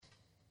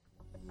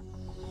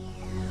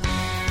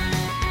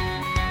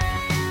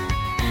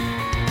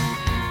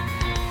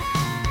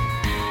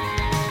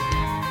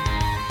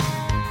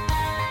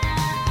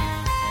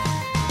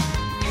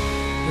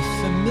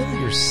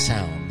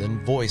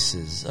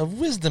voices of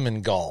wisdom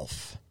in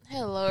golf.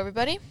 Hello,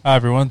 everybody. Hi,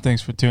 everyone.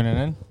 Thanks for tuning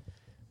in.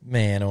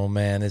 Man, oh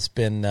man, it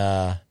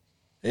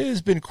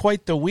has been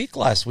quite the week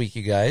last week,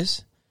 you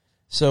guys.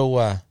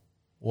 So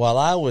while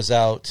I was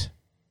out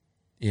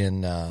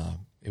in,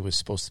 it was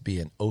supposed to be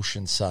an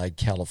Oceanside,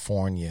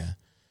 California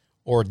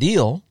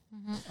ordeal,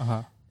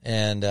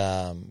 and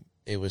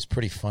it was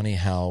pretty funny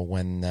how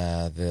when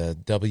the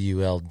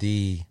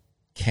WLD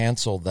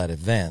canceled that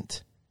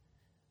event,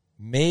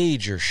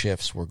 major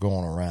shifts were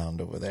going around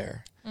over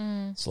there.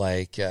 It's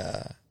like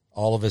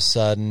all of a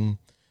sudden,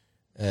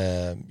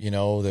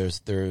 there's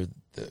the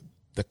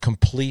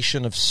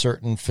completion of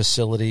certain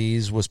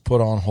facilities was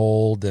put on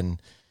hold, and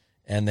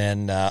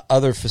then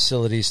other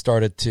facilities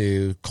started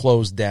to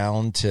close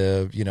down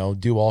to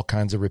do all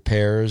kinds of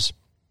repairs.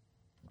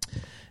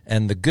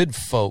 And the good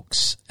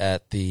folks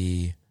at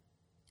the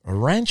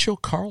Rancho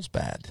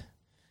Carlsbad,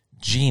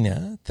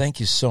 Gina, thank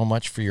you so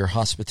much for your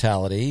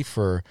hospitality,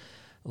 for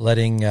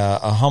letting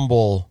a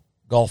humble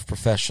golf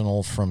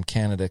professional from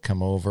Canada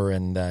come over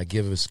and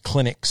give us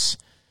clinics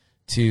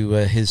to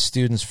his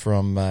students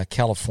from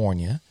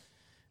California.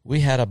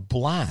 We had a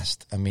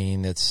blast. I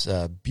mean, it's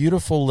a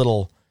beautiful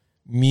little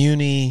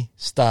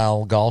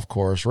Muni-style golf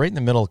course right in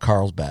the middle of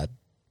Carlsbad.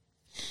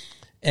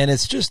 And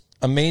it's just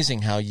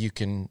amazing how you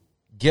can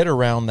get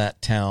around that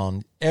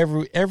town.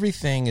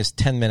 Everything is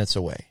 10 minutes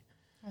away.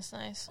 That's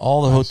nice.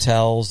 All the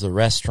hotels, the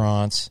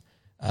restaurants,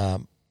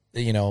 the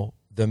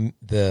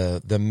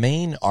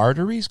main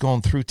arteries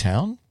going through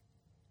town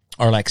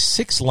are like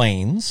 6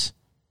 lanes,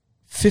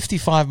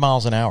 55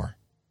 miles an hour.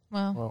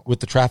 Wow.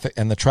 With the traffic,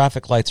 and the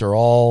traffic lights are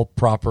all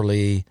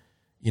properly,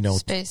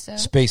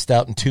 spaced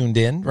out and tuned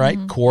in, right?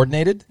 Mm-hmm.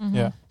 Coordinated. Mm-hmm.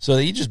 Yeah. So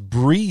that you just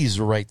breeze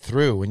right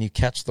through and you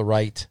catch the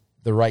right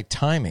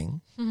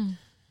timing. Mm-hmm.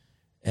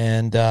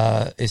 And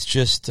it's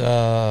just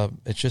a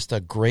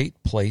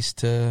great place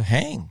to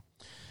hang.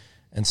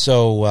 And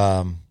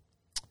so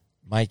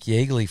Mike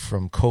Yeagley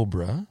from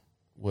Cobra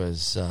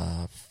was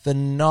a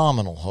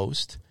phenomenal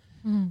host.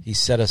 Mm-hmm. He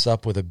set us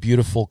up with a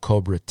beautiful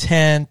Cobra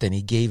tent, and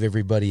he gave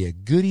everybody a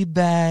goodie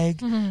bag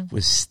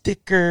with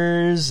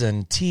stickers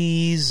and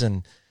tees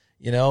and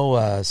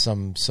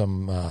some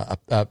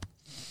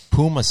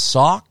Puma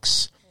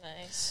socks.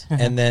 Nice.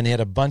 And then he had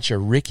a bunch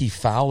of Ricky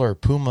Fowler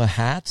Puma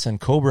hats and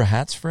Cobra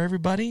hats for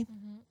everybody.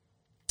 Mm-hmm.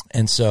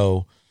 And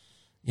so,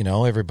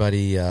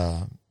 everybody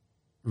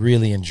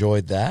really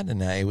enjoyed that,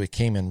 and it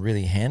came in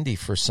really handy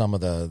for some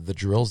of the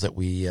drills that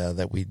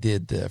we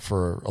did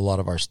for a lot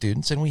of our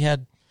students. And we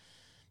had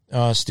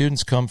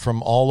students come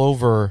from all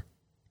over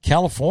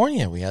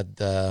California. We had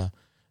a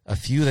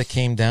few that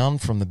came down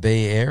from the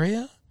Bay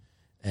Area,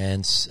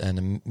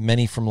 and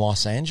many from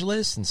Los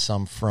Angeles, and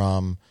some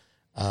from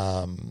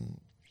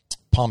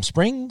Palm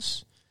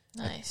Springs.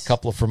 Nice. A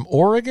couple from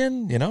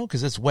Oregon,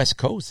 because it's West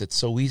Coast. It's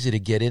so easy to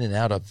get in and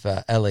out of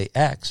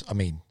LAX. I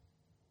mean,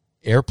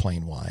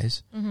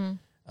 airplane-wise.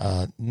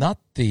 Mm-hmm. Not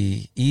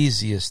the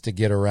easiest to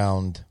get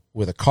around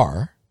with a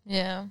car.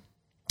 Yeah.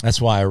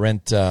 That's why I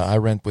rent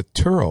with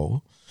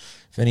Turo.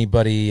 If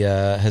anybody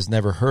has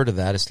never heard of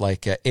that, it's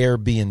like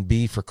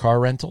Airbnb for car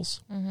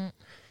rentals. Mm-hmm.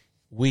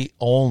 We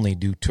only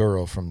do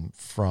Turo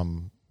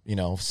from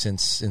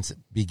since it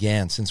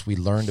began, since we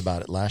learned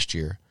about it last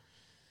year.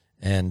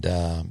 And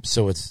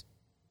so it's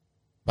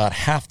about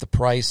half the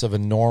price of a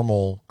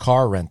normal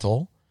car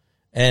rental.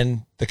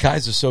 And the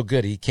guys are so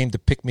good. He came to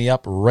pick me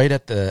up right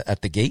at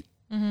the gate.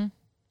 Mm-hmm.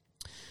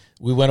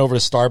 We went over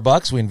to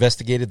Starbucks. We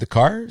investigated the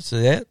car.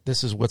 So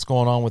this is what's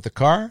going on with the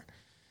car.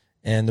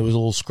 And there was a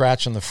little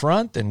scratch on the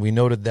front, and we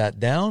noted that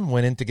down.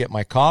 Went in to get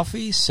my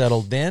coffee,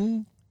 settled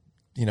in,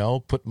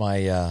 put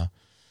my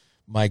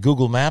my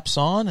Google Maps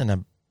on, and it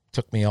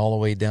took me all the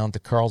way down to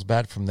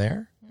Carlsbad from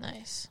there.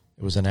 Nice.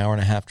 It was an hour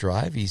and a half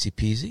drive, easy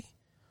peasy,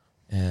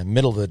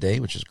 middle of the day,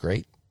 which is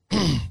great.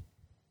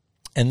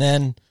 And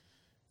then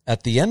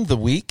at the end of the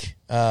week,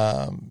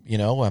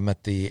 I'm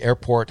at the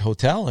airport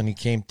hotel, and he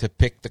came to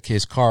pick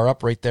his car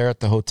up right there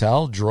at the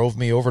hotel, drove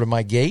me over to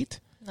my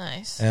gate.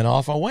 Nice. And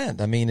off I went.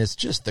 I mean, it's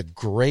just the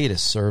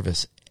greatest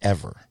service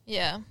ever.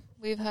 Yeah.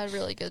 We've had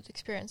really good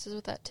experiences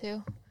with that,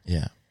 too.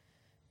 Yeah.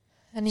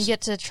 And you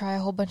get to try a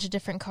whole bunch of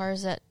different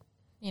cars that,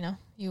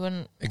 you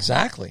wouldn't.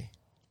 Exactly.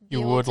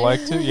 You would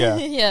like to? Yeah.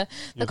 Yeah.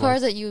 The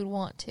cars that you would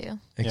want to.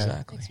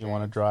 Exactly. Yeah, you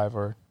want to drive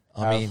or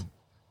I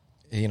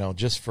mean,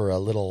 just for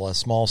a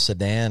small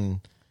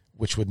sedan,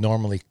 which would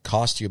normally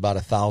cost you about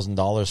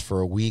 $1,000 for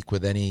a week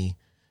with any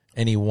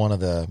one of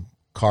the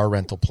car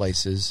rental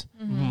places.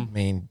 Mm-hmm. I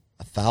mean,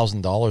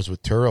 $1,000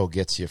 with Turo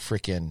gets you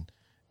freaking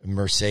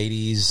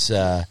Mercedes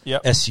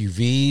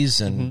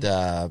SUVs and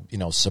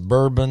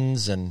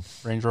Suburbans and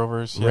Range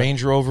Rovers.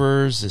 Range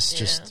Rovers. It's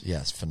just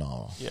it's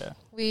phenomenal. Yeah.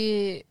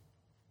 We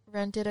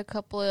rented a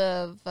couple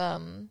of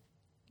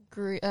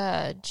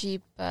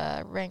Jeep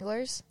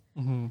Wranglers.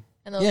 Mm-hmm.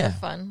 And those are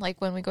fun.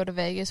 Like when we go to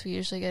Vegas, we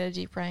usually get a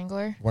Jeep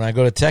Wrangler. When I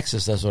go to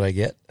Texas, that's what I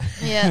get.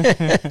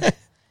 Yeah.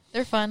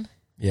 They're fun.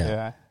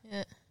 Yeah.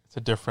 It's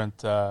a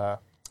different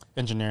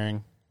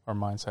engineering or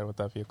mindset with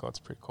that vehicle. It's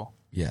pretty cool.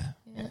 Yeah.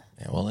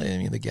 Well, I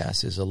mean, the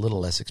gas is a little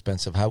less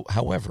expensive.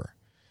 However,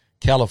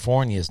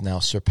 California has now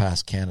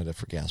surpassed Canada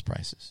for gas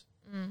prices.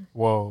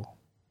 Whoa.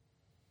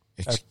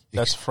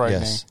 That's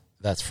frightening. Yes,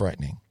 that's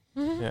frightening.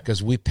 Mm-hmm.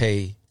 Because we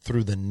pay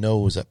through the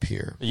nose up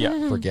here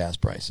for gas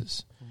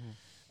prices.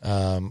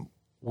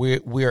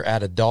 We're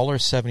at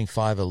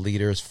 $1.75 a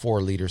liter, is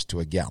 4 liters to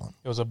a gallon.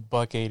 It was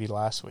 $1.80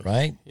 last week.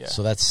 Right? Yeah.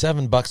 So that's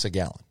 $7 a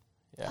gallon.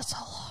 Yeah. That's a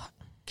lot.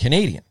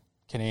 Canadian.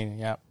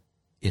 Yeah.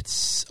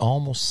 It's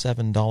almost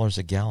 $7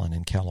 a gallon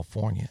in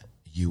California,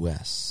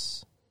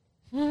 U.S.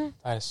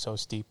 That is so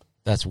steep.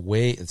 That's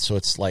so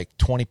it's like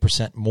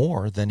 20%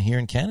 more than here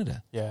in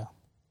Canada. Yeah.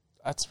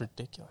 That's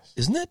ridiculous.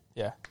 Isn't it?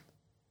 Yeah.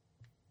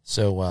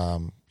 So,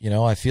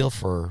 I feel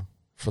for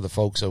the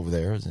folks over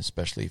there,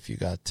 especially if you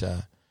got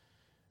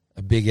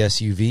a big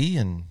SUV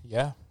and,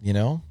 Yeah,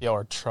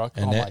 or a truck.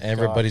 And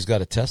everybody's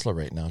got a Tesla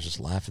right now, just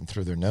laughing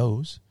through their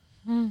nose.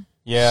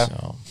 Yeah.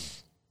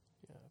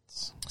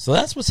 So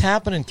that's what's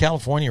happening in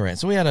California, right?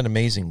 So we had an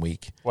amazing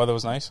week. Weather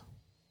was nice.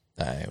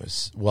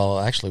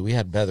 Actually, we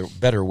had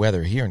better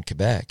weather here in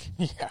Quebec.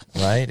 Yeah.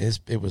 Right?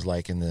 It was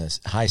like in the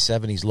high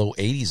 70s, low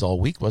 80s all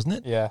week, wasn't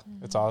it? Yeah.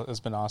 It's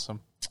been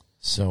awesome.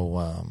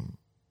 So,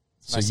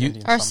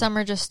 our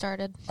summer just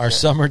started. Our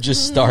summer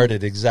just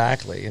started,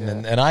 exactly. And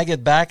then I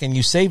get back and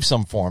you saved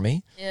some for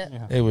me.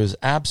 Yeah. It was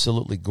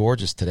absolutely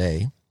gorgeous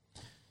today.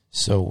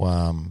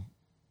 So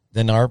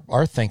then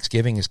our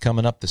Thanksgiving is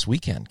coming up this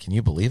weekend. Can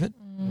you believe it?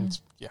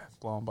 It's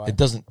blowing by. It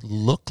doesn't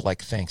look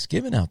like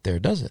Thanksgiving out there,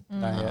 does it?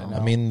 Not yet, no.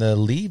 I mean, the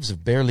leaves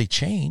have barely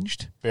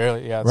changed.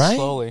 Barely, yeah. Right?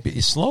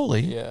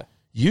 Slowly. Yeah.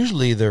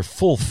 Usually they're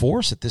full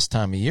force at this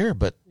time of year,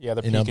 but they're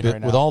peaking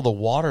right now. With all the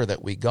water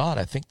that we got,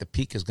 I think the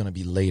peak is going to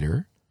be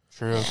later.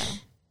 True.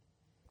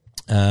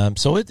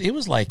 So it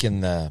was like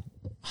in the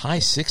high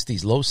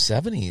 60s, low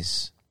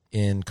 70s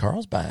in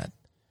Carlsbad.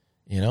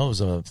 It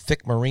was a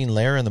thick marine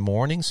layer in the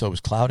morning, so it was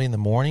cloudy in the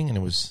morning, and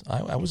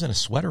I was in a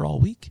sweater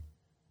all week.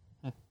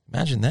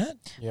 Imagine that.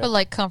 But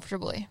like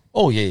comfortably.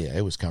 Oh, yeah,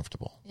 it was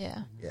comfortable.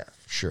 Yeah. Yeah,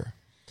 for sure.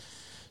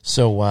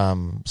 So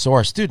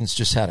our students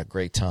just had a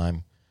great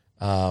time.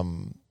 A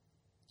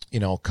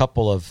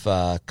couple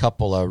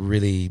of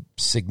really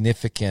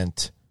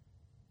significant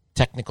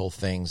technical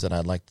things that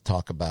I'd like to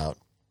talk about.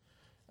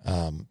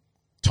 Tom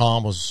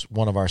was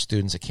one of our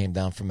students that came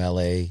down from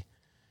LA,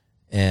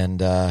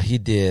 and he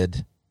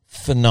did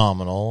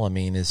phenomenal. I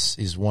mean,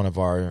 is one of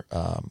our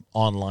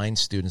online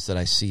students that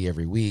I see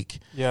every week.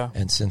 Yeah.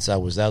 And since I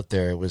was out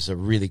there, it was a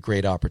really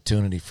great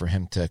opportunity for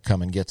him to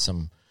come and get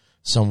some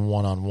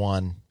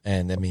one-on-one.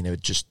 And I mean, it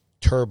just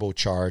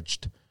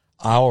turbocharged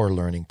our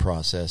learning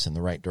process in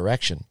the right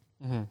direction.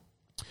 Mm-hmm.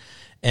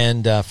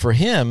 And for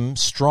him,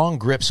 strong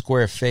grip,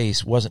 square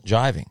face wasn't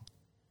jiving,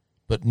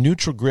 but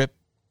neutral grip,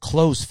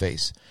 closed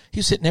face. He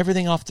was hitting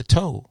everything off the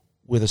toe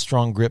with a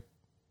strong grip,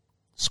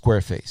 square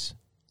face.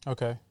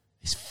 Okay.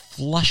 He's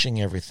flushing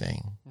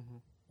everything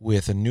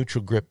with a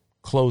neutral grip,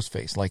 closed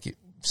face, like it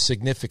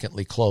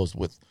significantly closed,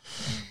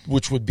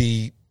 which would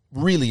be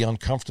really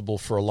uncomfortable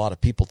for a lot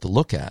of people to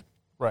look at.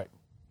 Right.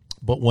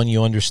 But when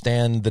you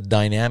understand the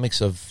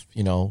dynamics of,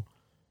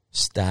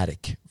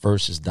 static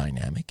versus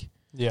dynamic,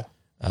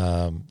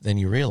 then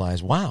you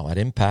realize, wow, at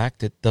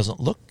impact, it doesn't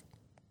look,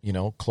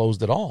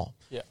 closed at all.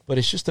 Yeah. But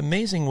it's just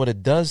amazing what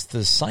it does to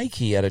the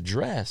psyche at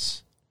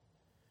address,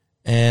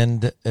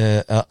 and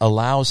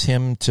allows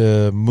him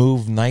to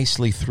move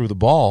nicely through the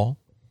ball.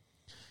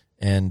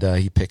 And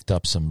he picked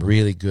up some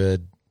really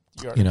good,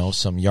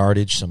 some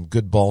yardage, some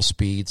good ball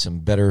speed, some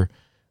better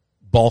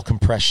ball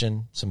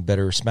compression, some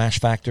better smash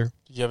factor.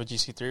 Did you have a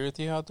GC3 with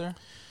you out there?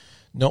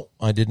 No,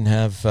 I didn't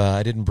have.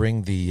 I didn't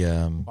bring the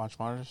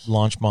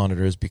launch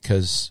monitors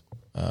because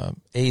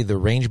the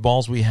range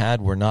balls we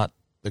had were not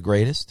the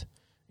greatest.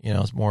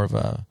 It's more of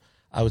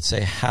I would say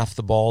half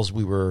the balls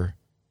we were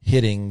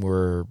hitting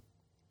were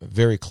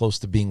very close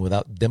to being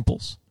without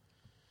dimples.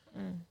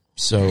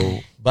 So,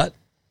 but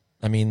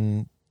I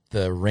mean,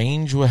 the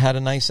range had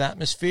a nice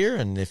atmosphere,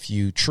 and if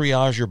you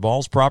triage your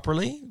balls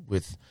properly,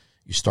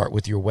 you start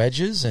with your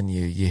wedges, and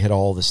you hit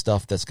all the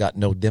stuff that's got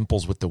no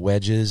dimples with the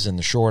wedges and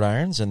the short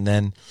irons, and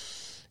then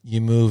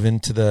you move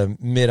into the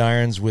mid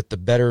irons with the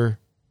better,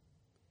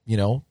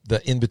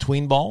 the in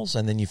between balls,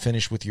 and then you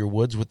finish with your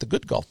woods with the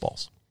good golf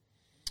balls.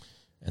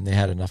 And they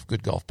had enough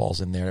good golf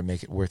balls in there to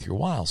make it worth your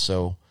while.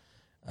 So,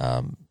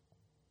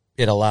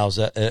 it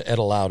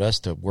allowed us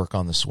to work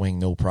on the swing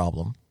no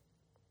problem.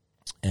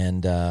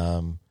 And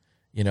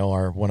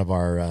one of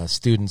our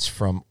students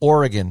from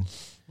Oregon,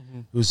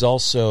 who's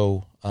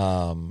also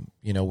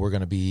we're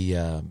going to be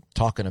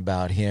talking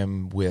about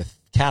him with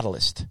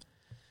Katalyst.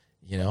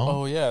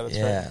 Oh yeah, that's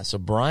right. Yeah. So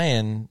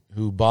Brian,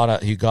 who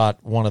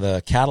got one of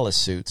the Katalyst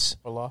suits.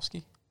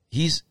 Orlovsky.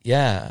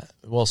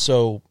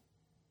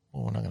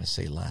 We're not going to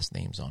say last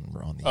names on the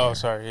air. Oh,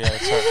 sorry. Yeah,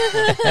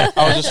 sorry.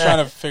 I was just trying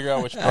to figure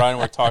out which Brian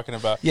we're talking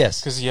about. Yes.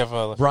 Because you have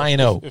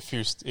Brian O.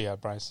 Bryce. Yeah.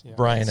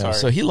 Brian O.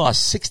 So he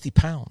lost 60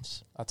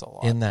 pounds. That's a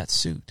lot. In that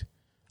suit.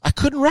 I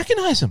couldn't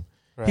recognize him.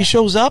 Right. He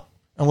shows up.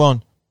 I'm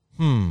going,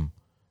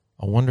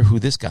 I wonder who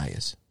this guy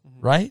is.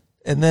 Mm-hmm. Right?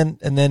 And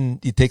then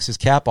he takes his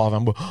cap off.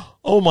 I'm going,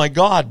 oh my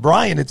God,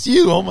 Brian, it's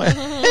you. Oh my.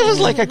 It was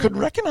like, I couldn't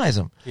recognize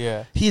him.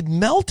 Yeah. He had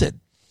melted.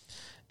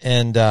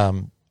 And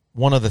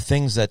one of the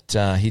things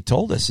that he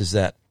told us is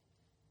that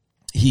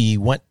he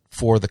went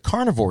for the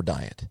carnivore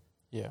diet.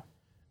 Yeah.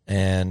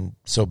 And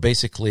so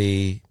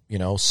basically,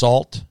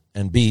 salt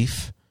and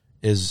beef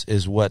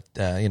is what,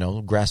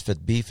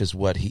 grass-fed beef is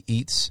what he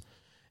eats.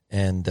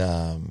 And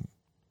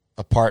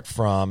apart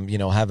from,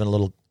 having a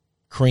little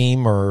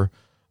cream or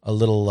a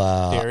little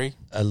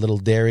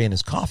dairy in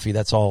his coffee,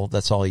 that's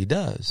all he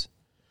does.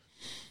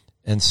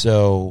 And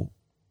so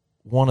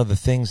one of the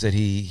things that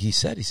he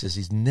says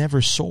he's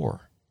never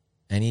sore,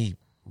 and he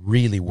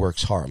really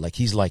works hard. Like,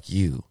 he's like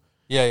you.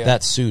 Yeah.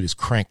 That suit is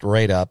cranked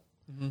right up,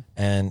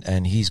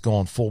 and he's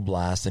going full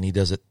blast, and he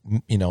does it,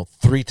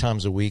 3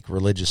 times a week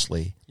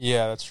religiously.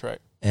 Yeah, that's right.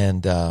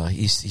 And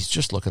he's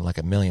just looking like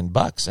 $1 million,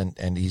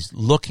 and he's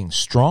looking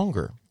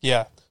stronger.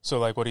 Yeah. So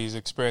like what he's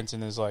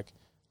experiencing is like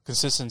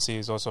consistency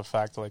is also a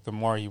factor. Like the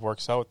more he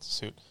works out with the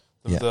suit,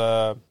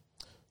 the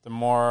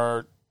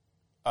more,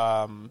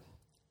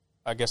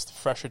 I guess, the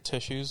fresher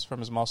tissues from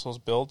his muscles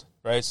build,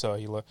 right? So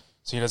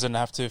he doesn't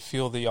have to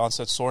feel the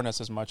onset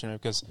soreness as much,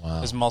 because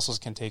his muscles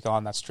can take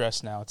on that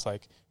stress now. It's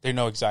like they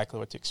know exactly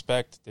what to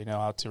expect. They know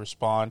how to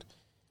respond.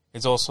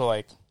 It's also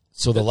like...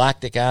 So the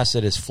lactic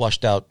acid is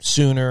flushed out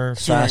sooner,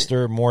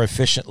 faster, more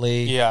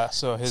efficiently. Yeah,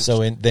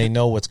 they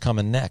know what's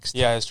coming next.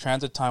 Yeah, his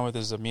transit time with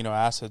his amino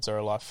acids are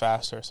a lot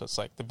faster. So it's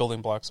like the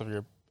building blocks of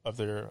your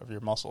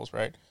muscles,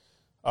 right,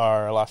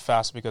 are a lot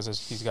faster because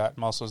he's got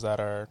muscles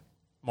that are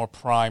more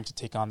primed to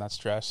take on that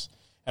stress.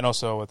 And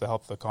also with the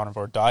help of the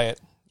carnivore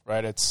diet,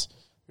 right, it's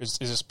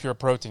just pure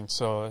protein.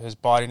 So his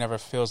body never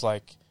feels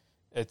like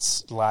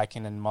it's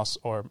lacking in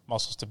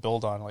muscles to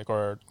build on,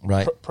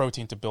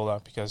 protein to build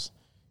on, because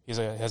he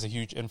has a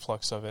huge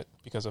influx of it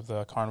because of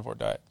the carnivore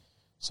diet.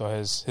 So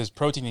his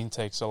protein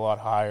intake's a lot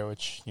higher,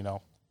 which,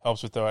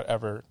 helps with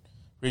whatever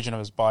region of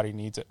his body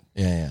needs it.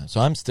 Yeah. So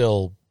I'm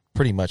still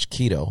pretty much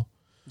keto.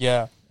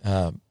 Yeah.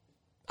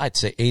 I'd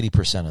say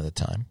 80% of the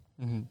time.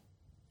 Mm-hmm.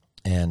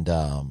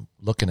 And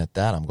looking at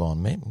that, I'm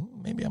going,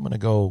 maybe I'm going to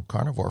go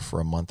carnivore for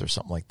a month or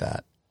something like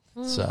that.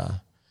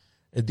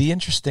 It'd be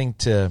interesting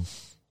to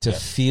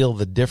feel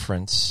the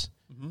difference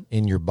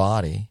in your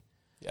body.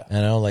 Yeah. And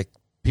I know, like,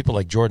 people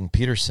like Jordan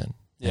Peterson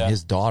and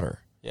his daughter,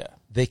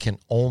 they can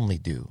only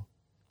do,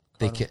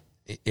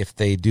 if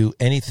they do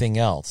anything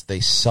else, they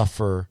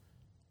suffer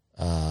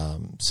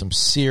some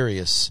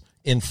serious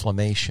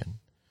inflammation.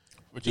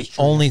 Which is the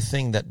true. only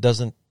thing that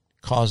doesn't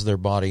cause their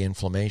body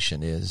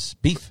inflammation is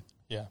beef.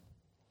 Yeah.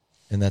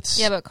 And that's...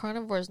 Yeah, but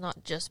carnivore is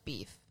not just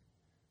beef.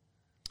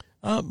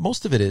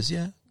 Most of it is,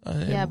 yeah.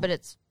 But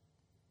it's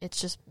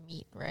just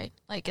meat, right?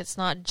 Like, it's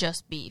not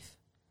just beef.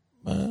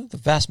 The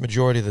vast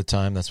majority of the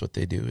time, that's what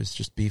they do, is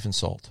just beef and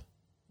salt.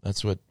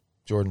 That's what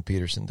Jordan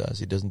Peterson does.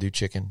 He doesn't do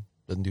chicken,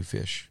 doesn't do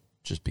fish,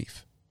 just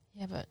beef.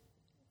 Yeah, but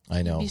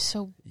I know. You'd be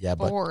so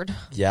bored.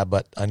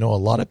 But I know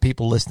a lot of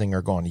people listening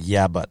are going,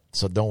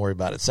 so don't worry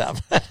about it, Sam.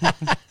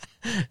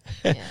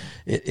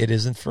 It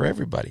isn't for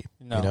everybody.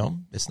 No.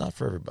 It's not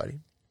for everybody.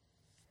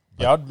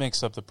 But I'd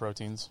mix up the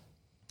proteins.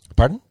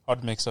 Pardon?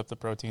 I'd mix up the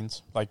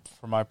proteins. Like,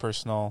 for my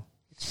personal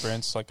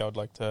experience, like, I would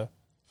like to,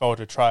 if I were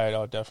to try it, I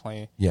would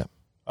definitely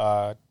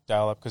dial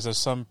up, because there's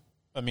some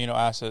amino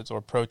acids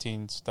or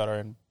proteins that are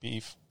in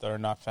beef that are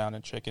not found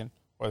in chicken,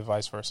 or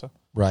vice versa.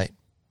 Right.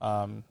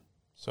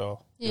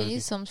 So you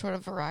need some sort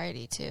of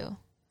variety too.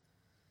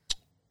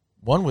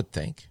 One would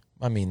think.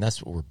 I mean,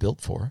 that's what we're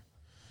built for.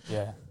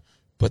 Yeah.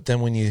 But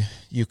then when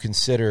you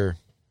consider,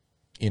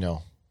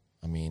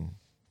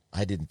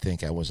 I didn't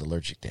think I was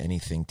allergic to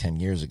anything 10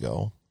 years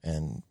ago,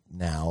 and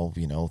now,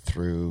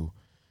 through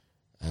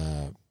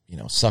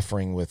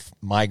suffering with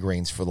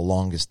migraines for the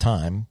longest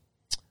time.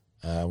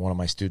 One of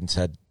my students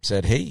had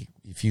said, hey,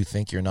 if you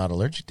think you're not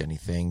allergic to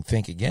anything,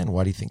 think again.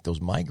 Why do you think those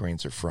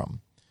migraines are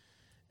from?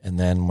 And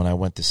then when I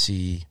went to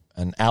see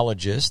an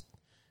allergist,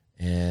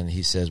 and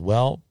he says,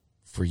 well,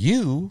 for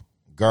you,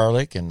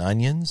 garlic and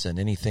onions and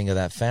anything of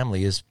that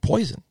family is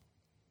poison.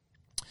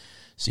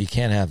 So you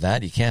can't have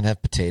that. You can't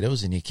have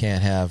potatoes, and you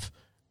can't have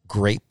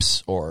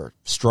grapes or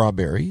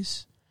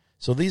strawberries.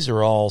 So these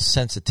are all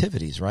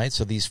sensitivities, right?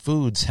 So these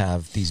foods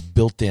have these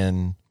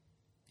built-in,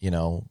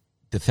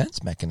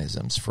 defense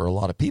mechanisms for a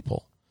lot of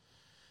people.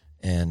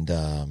 And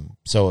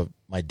so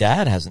my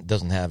dad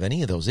doesn't have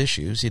any of those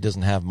issues. He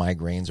doesn't have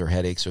migraines or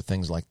headaches or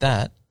things like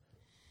that.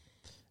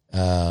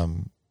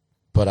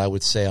 But I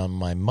would say on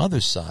my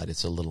mother's side,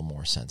 it's a little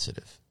more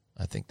sensitive.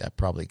 I think that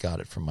probably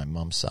got it from my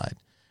mom's side.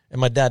 And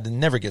my dad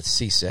never gets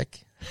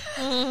seasick.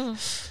 And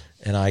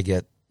I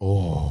get,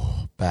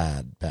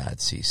 bad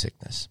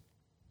seasickness.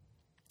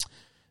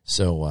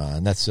 So,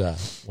 and that's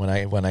when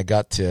I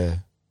got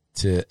to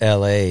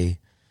L.A.,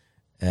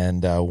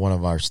 and one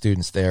of our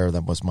students there,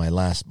 that was my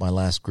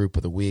last group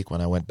of the week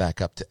when I went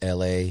back up to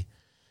L.A.,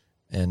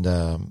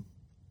 and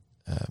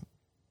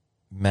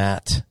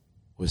Matt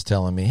was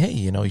telling me, hey,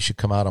 you should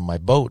come out on my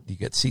boat. You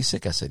get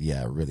seasick? I said,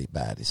 yeah, really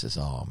bad. He says,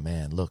 oh,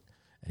 man, look.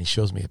 And he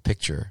shows me a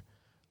picture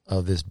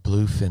of this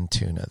bluefin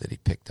tuna that he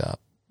picked up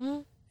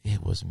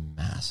It was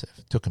massive.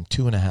 It took him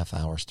 2.5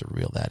 hours to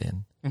reel that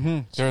in.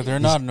 Mm-hmm. They're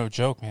not no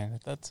joke, man.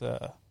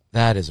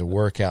 That is a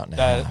workout and a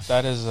half.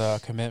 That is a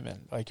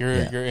commitment. Like you're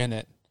in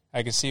it.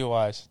 I can see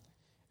why.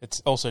 It's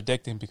also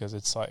addicting because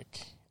it's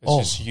like it's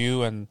just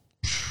you and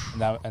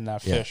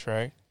that fish,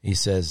 right? He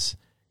says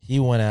he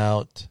went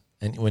out,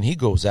 and when he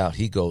goes out,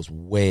 he goes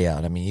way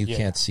out. I mean, you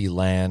can't see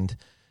land.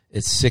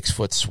 It's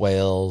 6-foot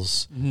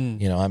swales.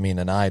 You know, I mean,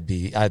 and I'd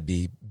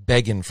be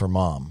begging for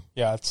mom.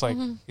 Yeah, it's like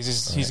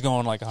he's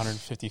going like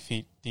 150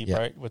 feet deep,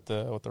 right, with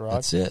the rod.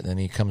 That's it. And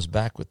he comes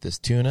back with this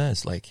tuna.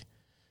 It's like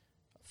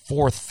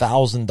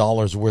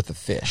 $4,000 worth of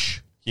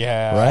fish.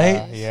 Yeah,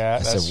 right. Yeah,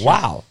 I said,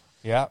 wow.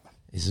 Yeah.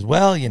 He says,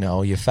 well, you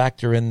know, you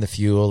factor in the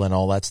fuel and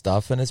all that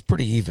stuff, and it's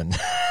pretty even.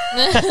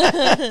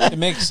 It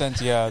makes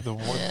sense. Yeah, the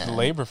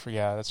labor for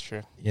that's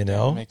true. You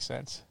know, it makes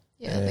sense.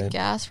 Yeah, the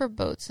gas for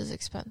boats is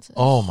expensive.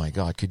 Oh my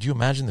God! Could you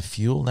imagine the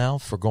fuel now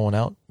for going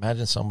out?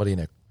 Imagine somebody in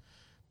a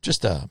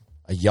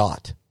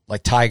yacht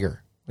like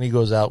Tiger when he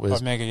goes out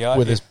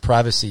with his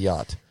privacy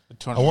yacht.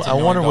 I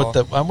wonder what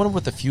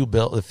the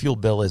fuel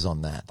bill is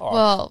on that.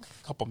 A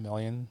couple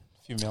million,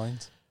 a few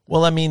millions.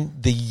 Well, I mean,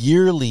 the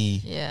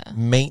yearly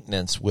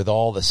maintenance with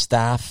all the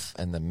staff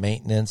and the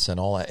maintenance and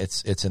all that,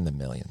 it's in the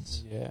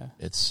millions. Yeah,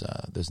 it's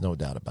there's no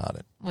doubt about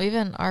it. Well,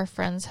 even our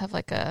friends have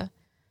like a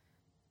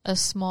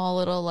small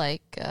little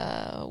like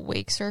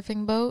wake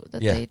surfing boat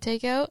that they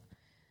take out,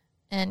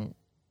 and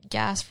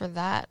gas for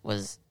that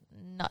was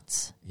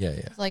nuts. Yeah.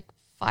 It was like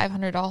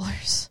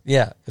 $500.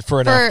 Yeah, for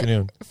an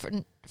afternoon.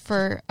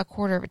 For a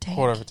quarter of a tank.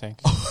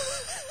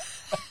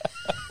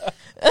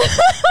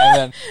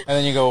 and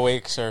then you go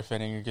wake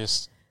surfing and you're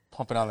just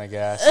pumping on the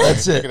gas.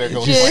 That's it.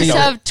 You just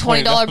have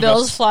 $20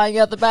 bills flying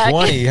out the back.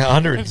 20,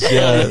 hundreds.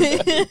 Yeah.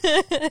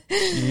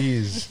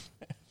 Jeez.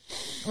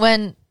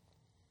 When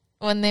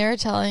they were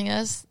telling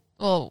us,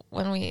 well,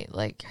 when we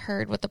like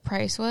heard what the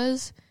price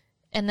was,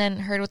 and then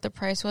heard what the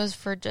price was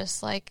for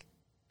just like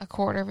a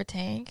quarter of a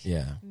tank,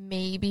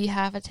 maybe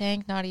half a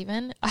tank, not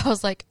even, I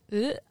was like,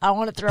 I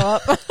want to throw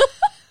up.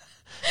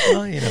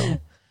 Well, you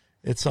know,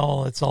 it's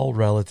all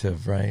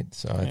relative, right?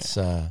 So it's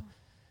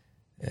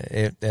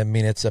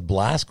it's a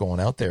blast going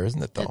out there,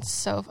 isn't it? Though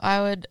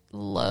I would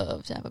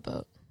love to have a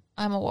boat.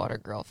 I'm a water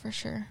girl for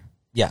sure.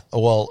 Yeah,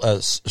 well,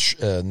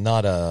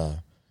 not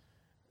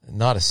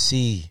a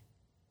sea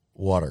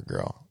water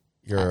girl.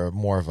 You're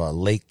more of a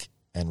lake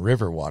and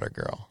river water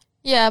girl.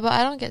 Yeah, but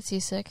I don't get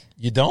seasick.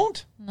 You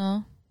don't?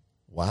 No.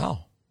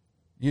 Wow.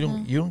 You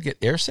don't get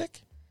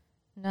airsick?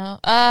 No.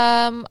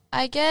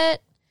 I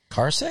get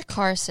car sick?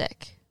 Car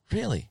sick.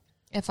 Really?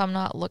 If I'm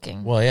not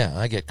looking. Well, yeah,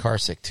 I get car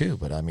sick too,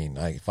 but I mean,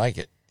 if I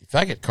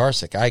get car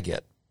sick, I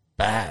get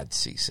bad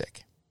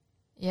seasick.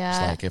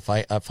 Yeah. It's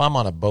like if I'm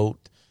on a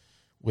boat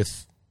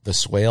with the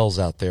swales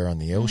out there on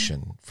the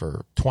ocean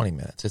for 20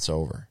 minutes, it's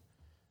over.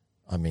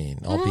 I mean,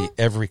 I'll be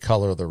every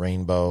color of the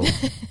rainbow,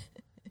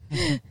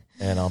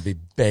 and I'll be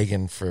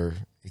begging for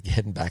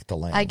getting back to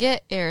land. I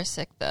get air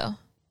sick though.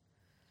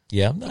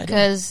 Yeah,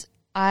 because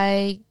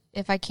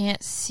if I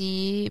can't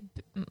see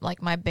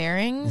like my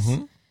bearings,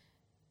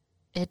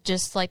 it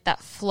just like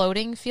that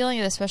floating feeling,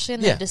 especially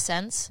in the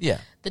descents. Yeah,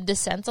 the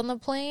descents on the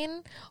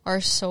plane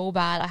are so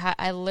bad.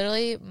 I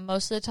literally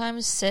most of the time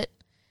sit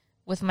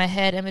with my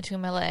head in between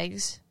my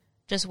legs,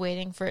 just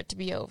waiting for it to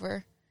be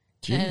over.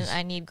 Jeez. And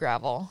I need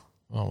gravel.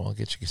 Oh, well, I'll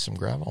get you some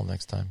gravel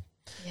next time.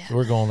 Yeah. So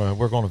we're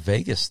going to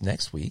Vegas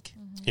next week.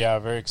 Mm-hmm. Yeah,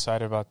 very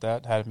excited about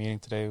that. Had a meeting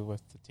today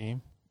with the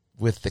team.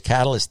 With the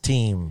Katalyst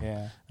team.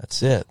 Yeah.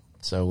 That's it.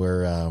 So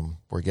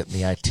we're getting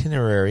the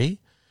itinerary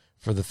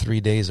for the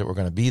 3 days that we're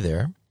going to be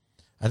there.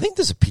 I think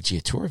there's a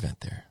PGA Tour event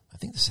there. I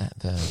think the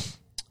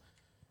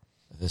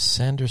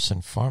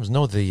Sanderson Farms.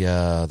 No,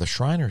 the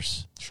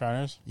Shriners.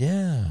 Shriners?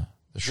 Yeah.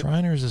 The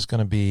Shriners is going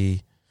to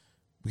be,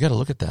 we got to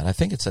look at that. I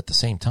think it's at the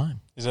same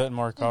time. Is that in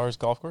Morikawa's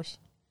golf course?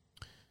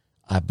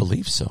 I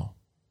believe so.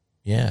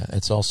 Yeah.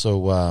 It's also,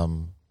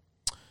 well,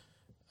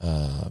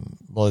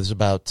 there's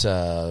about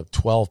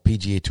 12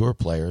 PGA Tour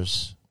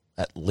players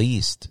at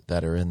least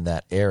that are in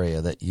that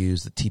area that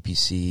use the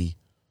TPC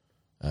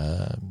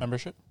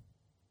membership.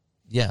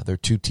 Yeah, there are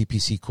 2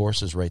 TPC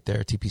courses right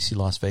there. TPC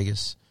Las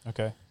Vegas.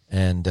 Okay.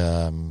 And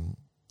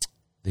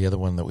the other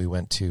one that we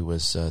went to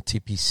was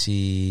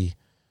TPC.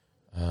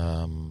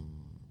 What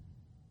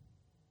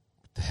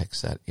the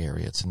heck's that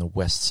area? It's in the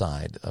west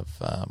side of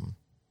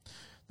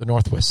the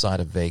northwest side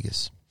of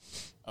Vegas.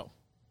 Oh,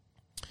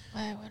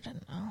 I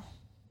wouldn't know.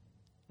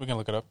 We can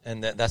look it up.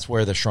 And that's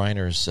where the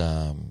Shriners.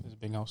 Is it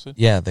being hosted?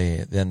 Yeah,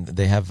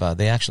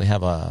 they actually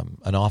have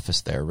an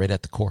office there right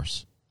at the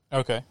course.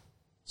 Okay.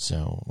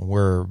 So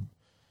we're,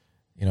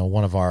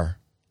 one of our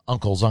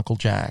uncles, Uncle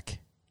Jack,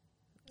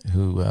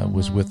 who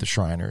was with the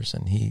Shriners,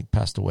 and he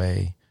passed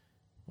away,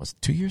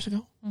 2 years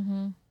ago?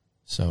 Mm-hmm.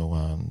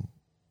 So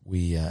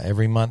we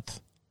every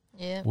month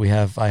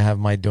I have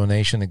my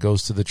donation that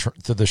goes to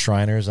the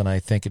Shriners, and I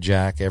thank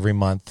Jack every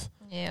month.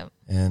 Yeah.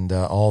 And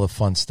all the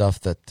fun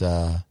stuff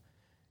that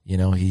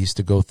he used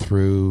to go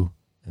through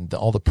and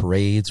all the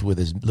parades with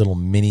his little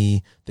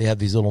mini. They have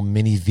these little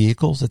mini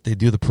vehicles that they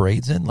do the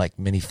parades in, like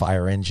mini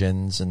fire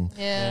engines, and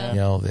you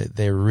know,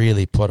 they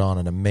really put on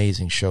an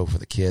amazing show for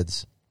the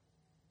kids.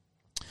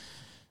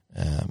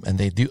 And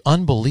they do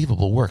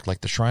unbelievable work,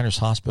 like the Shriners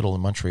Hospital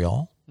in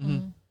Montreal.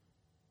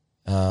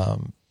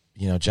 Mm-hmm.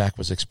 You know, Jack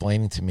was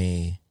explaining to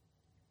me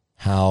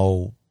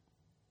how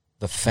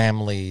the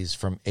families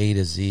from A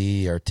to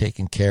Z are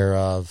taken care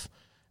of,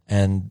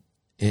 and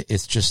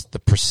it's just the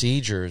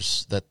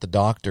procedures that the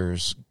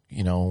doctors,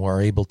 you know, are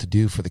able to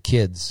do for the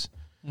kids,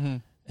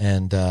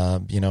 and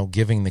you know,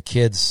 giving the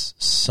kids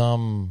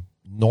some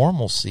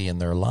normalcy in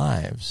their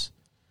lives.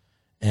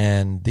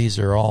 And these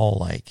are all,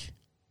 like,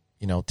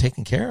 you know,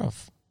 taken care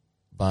of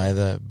by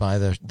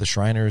the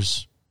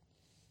Shriners,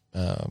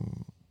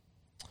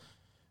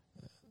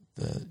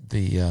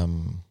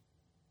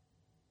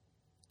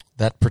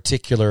 that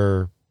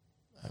particular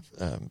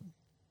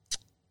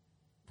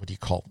what do you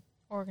call it?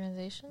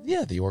 Organization?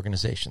 Yeah, the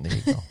organization. There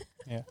you go.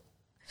 Yeah.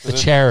 The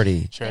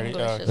charity.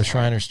 The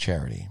Shriners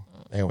Charity.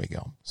 There we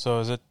go. So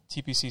is it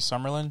TPC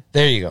Summerlin?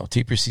 There you go.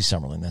 TPC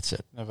Summerlin. That's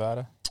it.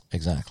 Nevada?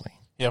 Exactly.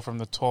 Yeah, from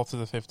the 12th to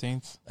the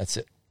 15th. That's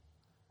it.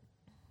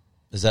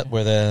 Is that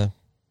where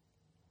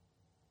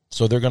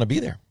so they're going to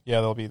be there?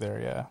 Yeah, they'll be there,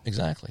 yeah.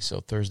 Exactly.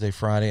 So Thursday,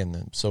 Friday, and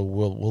then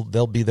so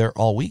they'll be there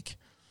all week.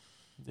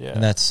 Yeah.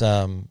 And that's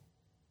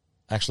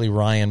actually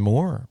Ryan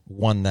Moore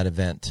won that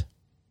event.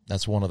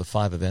 That's one of the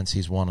 5 events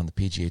he's won on the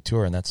PGA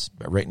Tour, and that's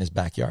right in his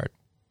backyard.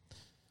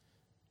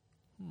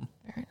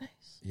 Very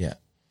nice. Yeah.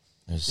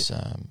 There's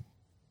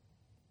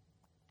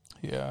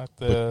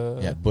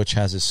Butch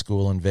has his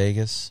school in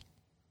Vegas.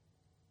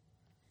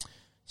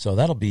 So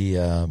that'll be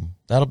a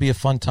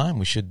fun time.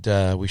 We should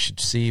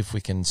see if we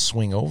can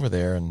swing over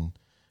there and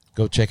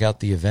go check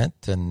out the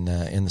event and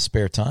in the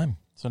spare time.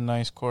 It's a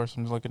nice course.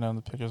 I'm just looking at the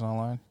pictures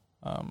online.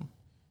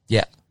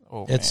 Yeah.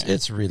 Oh,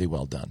 it's really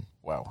well done.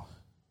 Wow.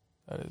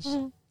 That is.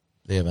 Mm-hmm.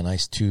 They have a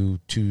nice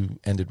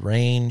two-ended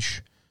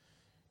range.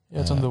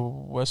 Yeah, it's on the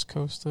west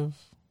coast of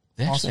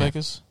Las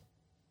Vegas.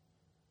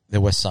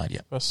 The west side,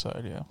 yeah. West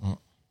side, yeah. Mm.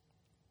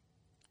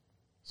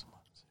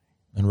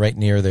 And right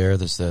near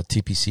there's the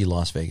TPC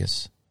Las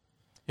Vegas.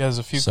 Yeah, there's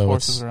a few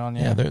courses around.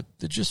 Yeah, they're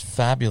just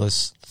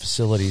fabulous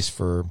facilities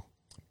for,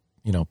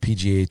 you know,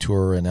 PGA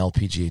Tour and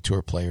LPGA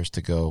Tour players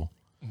to go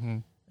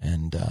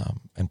and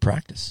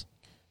practice.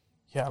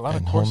 Yeah, a lot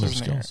of courses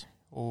in the area.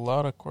 A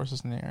lot of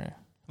courses in the area.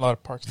 A lot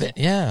of parks.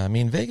 Yeah, I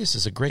mean, Vegas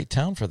is a great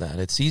town for that.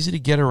 It's easy to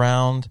get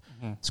around.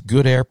 Mm-hmm. It's a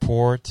good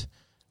airport,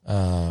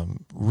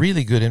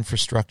 really good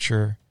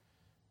infrastructure,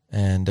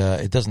 and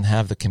it doesn't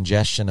have the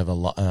congestion of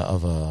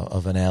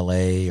an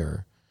LA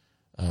or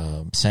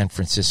San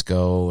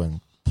Francisco and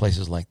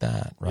places like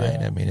that, right?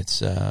 Yeah. I mean, it's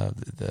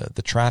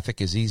the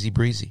traffic is easy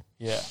breezy.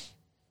 Yeah.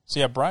 So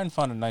yeah, Brian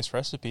found a nice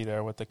recipe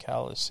there with the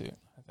Katalyst suit,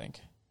 I think,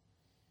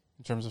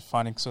 in terms of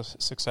finding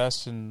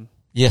success and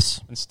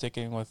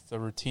sticking with the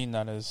routine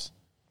that is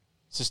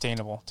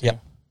sustainable too. Yeah,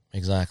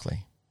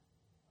 exactly.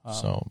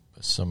 So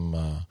some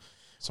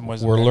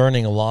wisdom we're there.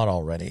 Learning a lot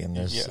already, and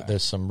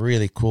there's some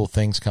really cool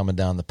things coming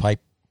down the pipe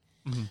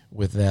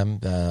with them.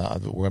 We're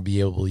going to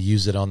be able to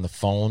use it on the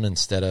phone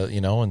instead of the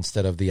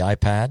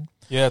iPad.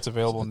 Yeah, it's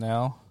available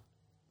now.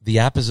 The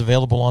app is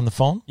available on the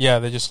phone? Yeah,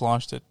 they just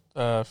launched it.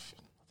 I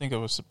think it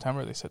was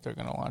September. They said they're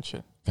going to launch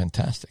it.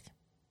 Fantastic.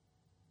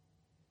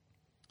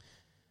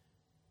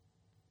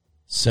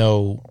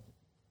 So,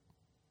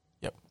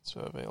 yep, it's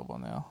available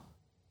now.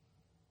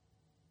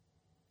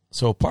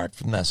 So apart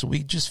from that, so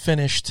we just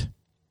finished,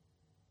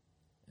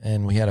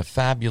 and we had a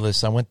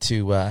fabulous. I went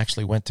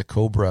to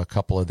Cobra a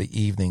couple of the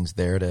evenings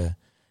there to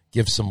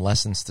give some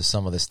lessons to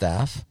some of the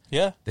staff.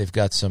 Yeah, they've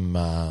got some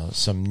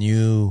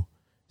new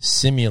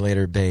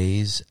simulator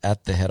bays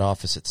at the head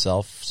office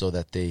itself, so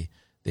that they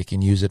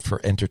can use it for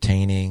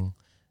entertaining,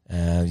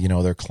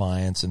 their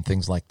clients and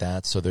things like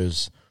that. So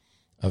there's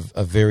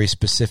a very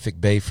specific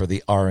bay for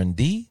the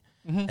R&D.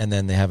 Mm-hmm. And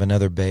then they have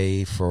another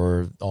bay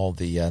for all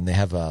the, and they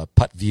have a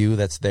putt view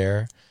that's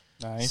there.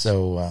 Nice.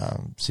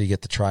 So you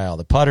get to try all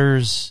the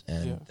putters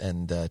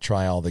and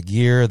try all the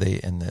gear. They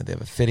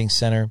have a fitting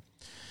center,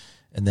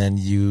 and then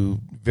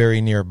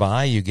very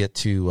nearby you get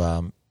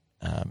to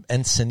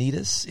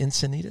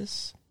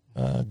Encinitas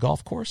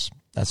golf course.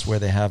 That's where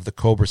they have the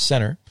Cobra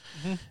Center,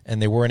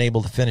 and they weren't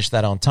able to finish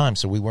that on time,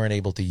 so we weren't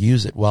able to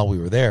use it while we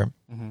were there.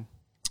 Mm-hmm.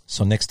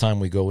 So next time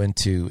we go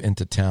into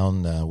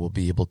town, we'll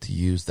be able to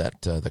use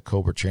that the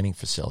Cobra training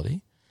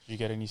facility. Did you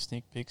get any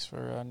sneak peeks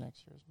for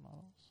next year's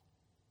models?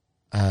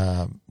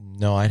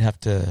 No, I'd have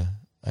to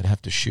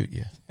shoot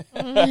you.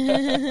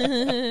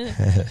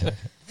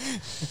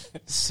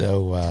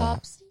 So,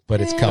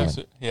 but it's coming.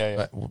 Yeah.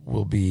 But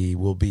we'll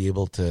be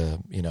able to.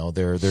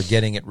 They're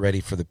getting it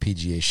ready for the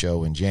PGA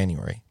show in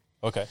January.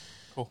 Okay.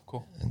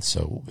 Cool. And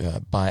so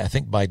I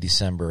think by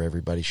December,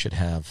 everybody should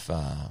have.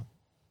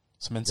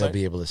 Some insight? They'll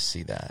be able to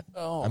see that.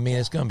 Oh, I mean,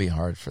 it's going to be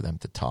hard for them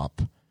to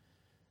top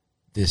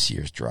this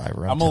year's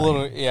driver. I'm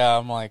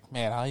like,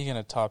 man, how are you going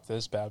to top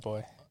this bad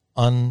boy?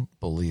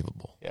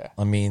 Unbelievable. Yeah.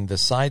 I mean, the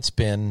side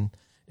spin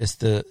It's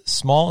the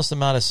smallest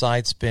amount of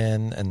side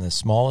spin and the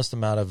smallest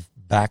amount of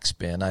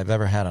backspin I've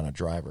ever had on a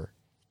driver.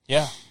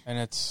 Yeah, and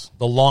it's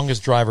the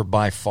longest driver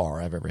by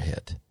far I've ever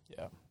hit.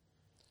 Yeah,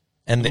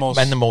 and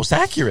the most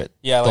accurate.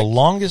 Yeah, the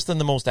longest and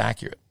the most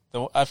accurate.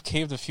 I've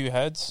caved a few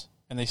heads,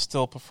 and they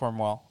still perform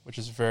well, which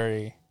is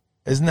very.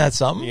 Isn't that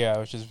something? Yeah,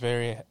 which is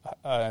very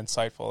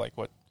insightful.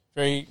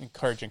 Very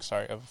encouraging.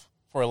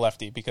 For a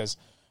lefty, because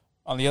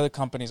on the other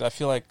companies, I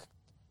feel like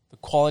the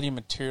quality of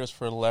materials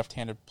for a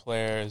left-handed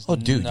player is. Oh,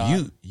 dude,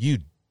 you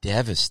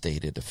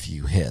devastated a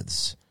few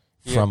heads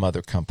from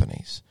other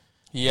companies.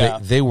 Yeah,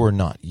 they were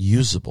not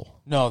usable.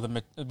 No,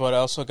 but I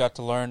also got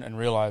to learn and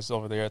realize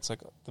over there, it's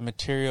like the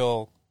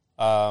materials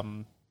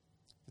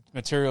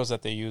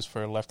that they use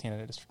for a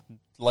left-handed is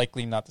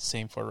likely not the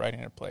same for a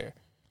right-handed player.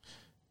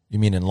 You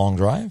mean in long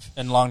drive?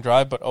 In long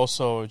drive, but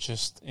also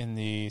just in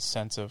the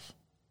sense of,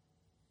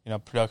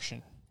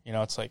 production.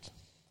 It's like.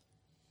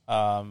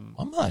 I'm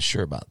not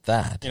sure about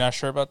that. You're not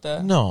sure about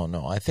that?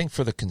 No. I think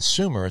for the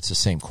consumer, it's the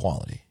same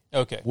quality.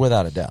 Okay.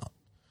 Without a doubt.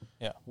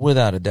 Yeah.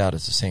 Without a doubt,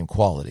 it's the same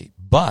quality.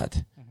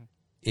 But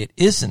it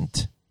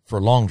isn't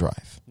for long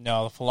drive.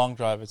 No, for long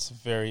drive, it's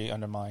very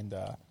undermined.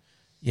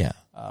 Yeah.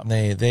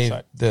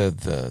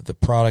 The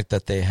product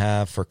that they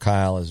have for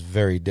Kyle is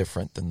very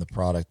different than the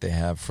product they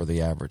have for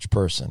the average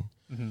person.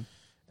 Mm-hmm.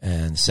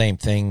 And same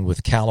thing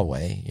with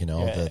Callaway,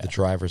 the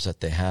drivers that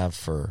they have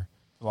for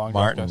long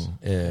Martin,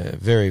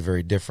 very,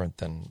 very different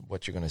than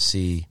what you're going to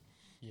see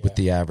with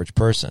the average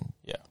person.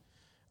 Yeah.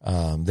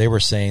 They were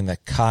saying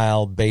that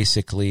Kyle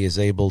basically is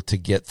able to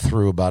get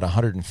through about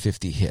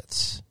 150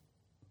 hits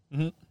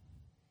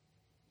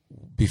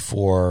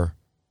before,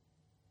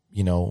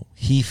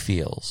 he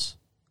feels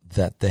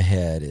that the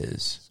head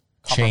is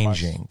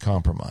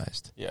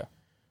compromised. Yeah.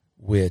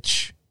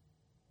 Which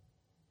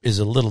is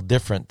a little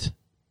different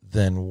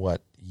than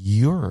what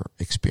you're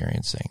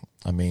experiencing.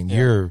 I mean,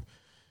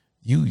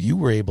 you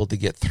were able to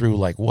get through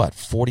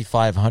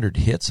 4,500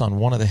 hits on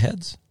one of the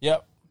heads?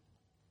 Yep.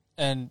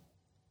 And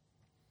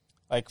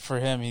for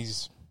him,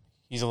 he's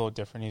a little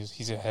different.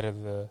 He's ahead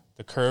of the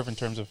curve in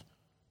terms of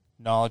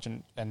knowledge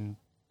and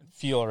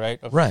feel, right?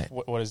 Of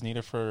what is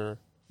needed for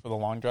the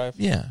long drive.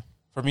 Yeah.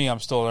 For me, I'm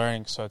still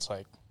learning, so it's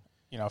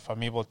if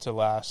I'm able to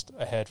last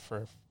ahead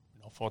for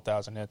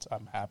 4,000 hits,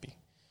 I'm happy.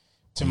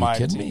 Are you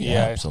kidding me?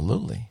 Yeah,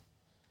 absolutely.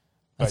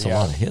 That's a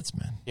lot of hits,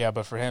 man. Yeah,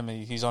 but for him,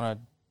 he's on a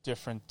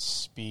different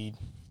speed.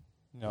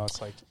 It's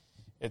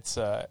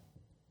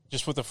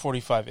just with the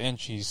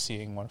 45-inch, he's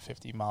seeing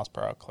 150 miles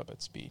per hour clip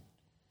at speed.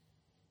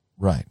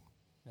 Right.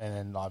 And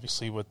then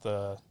obviously with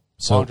the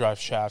long drive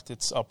shaft,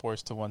 it's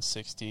upwards to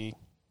 160,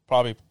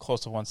 probably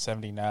close to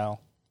 170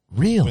 now.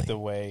 Really? With the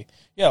way,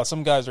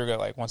 some guys are at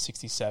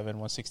 167,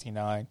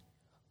 169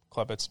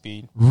 club at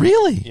speed.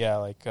 Really?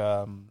 Yeah,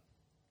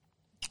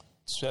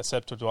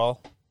 Seb Tudwell,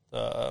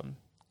 the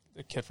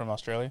kid from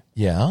Australia.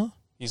 Yeah.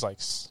 He's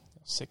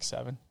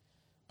 6'7".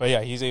 But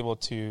yeah, he's able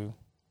to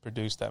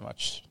produce that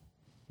much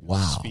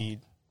speed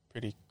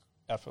pretty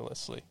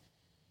effortlessly.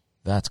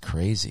 That's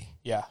crazy.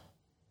 Yeah.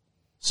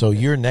 So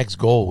your next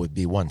goal would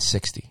be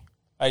 160.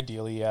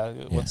 Ideally, yeah.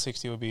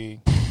 160 would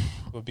be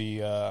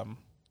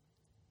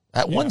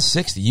at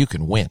 160 you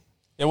can win.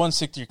 At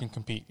 160 you can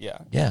compete, yeah.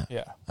 Yeah.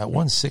 At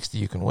 160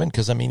 you can win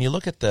because you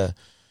look at the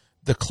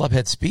club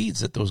head speeds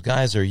that those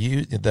guys are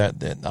using.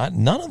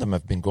 None of them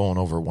have been going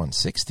over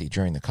 160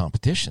 during the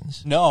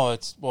competitions. No,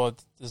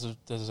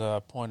 there's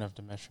a point of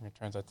diminishing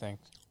returns. I think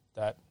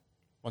that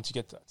once you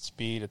get to that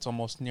speed, it's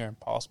almost near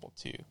impossible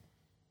to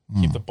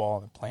keep the ball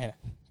on the planet.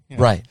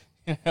 Right.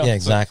 Yeah,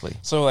 exactly.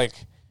 So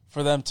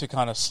for them to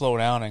kind of slow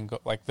down and go,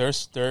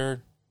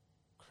 their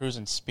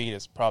cruising speed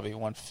is probably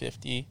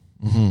 150.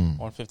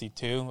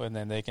 152, and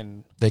then they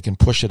can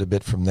push it a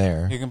bit from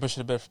there. You can push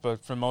it a bit,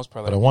 but for the most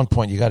part, but at one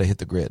point you got to hit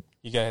the grid.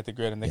 You got to hit the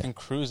grid, and they can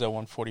cruise at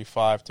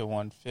 145 to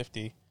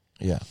 150.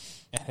 Yeah,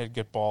 and hit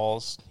good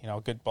balls.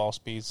 Good ball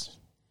speeds.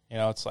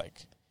 It's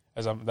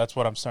that's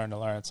what I'm starting to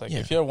learn. It's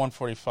if you're at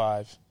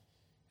 145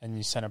 and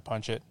you center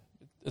punch it,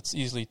 it's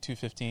easily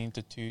 215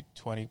 to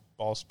 220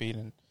 ball speed,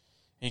 and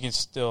you can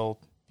still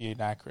be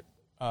inaccurate.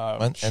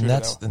 And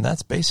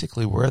that's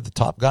basically where the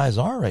top guys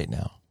are right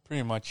now.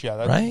 Pretty much,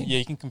 yeah. Right? Yeah,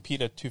 you can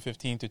compete at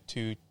 215 to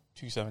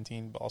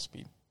 217 ball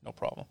speed, no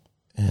problem.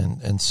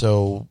 And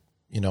so,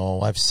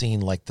 I've seen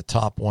the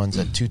top ones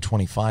at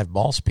 225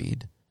 ball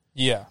speed.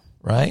 Yeah.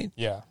 Right?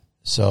 Yeah.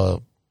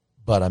 So,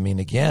 but I've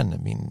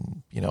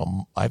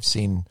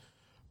seen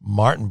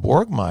Martin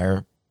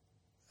Borgmeyer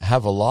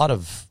have a lot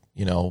of,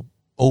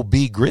 OB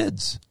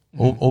grids,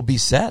 OB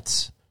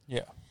sets.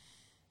 Yeah.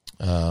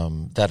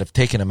 That have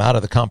taken him out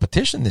of the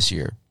competition this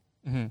year.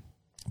 Mm-hmm.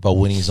 But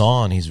when he's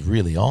on, he's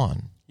really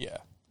on. Yeah.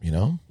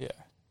 Yeah.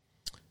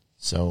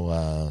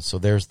 So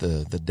there's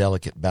the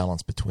delicate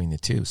balance between the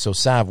two. So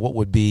Sav, what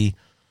would be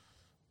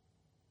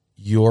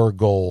your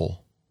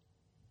goal,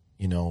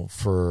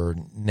 for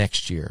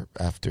next year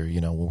after,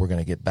 when we're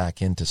going to get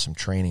back into some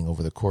training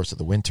over the course of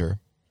the winter?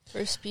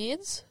 For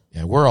speeds?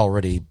 Yeah, we're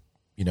already,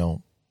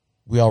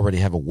 we already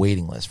have a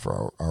waiting list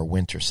for our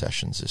winter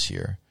sessions this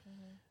year.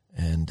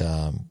 Mm-hmm. And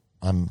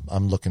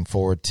I'm looking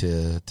forward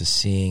to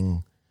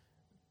seeing,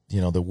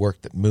 the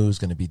work that Moo's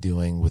going to be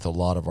doing with a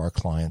lot of our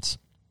clients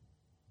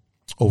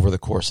over the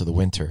course of the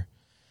winter.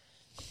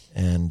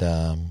 And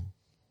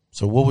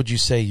so what would you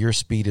say your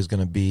speed is going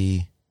to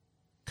be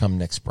come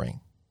next spring?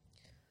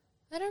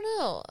 I don't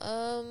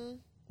know.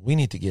 We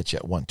need to get you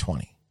at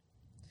 120.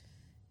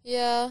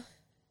 Yeah,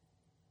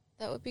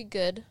 that would be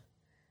good.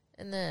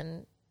 And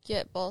then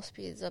get ball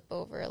speeds up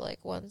over like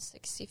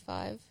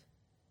 165.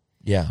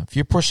 Yeah, if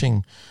you're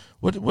pushing,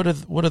 what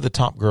are the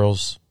top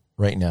girls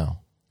right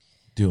now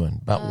doing?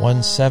 About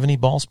 170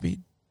 ball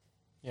speed?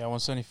 Yeah,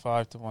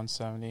 175 to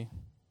 170.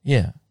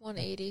 Yeah.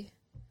 180.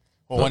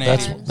 Well,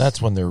 180.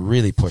 That's when they're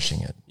really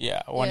pushing it.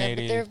 Yeah,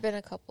 180. Yeah, but there have been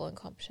a couple in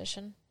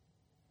competition.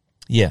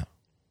 Yeah.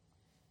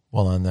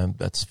 Well, and then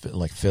that's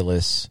like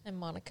Phyllis and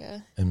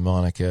Monica.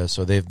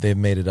 So they've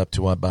made it up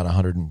to about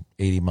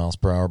 180 miles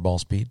per hour ball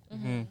speed.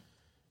 Mm-hmm.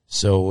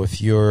 So if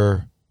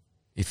you're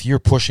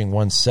pushing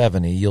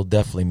 170, you'll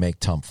definitely make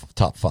top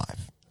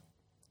 5.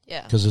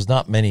 Yeah. Because there's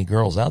not many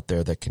girls out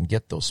there that can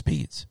get those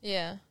speeds.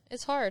 Yeah,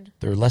 it's hard.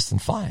 They're less than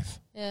 5.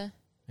 Yeah.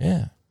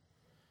 Yeah.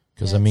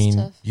 Because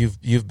tough.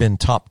 you've been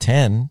top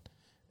 10,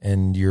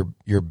 and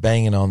you're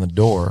banging on the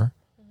door.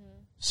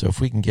 So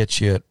if we can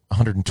get you at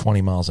 120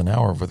 miles an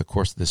hour over the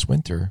course of this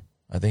winter,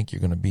 I think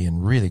you're going to be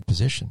in really good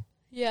position.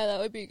 Yeah, that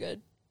would be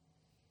good.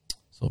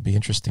 So it'll be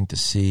interesting to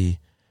see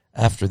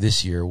after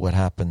this year what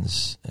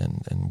happens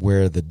and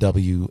where the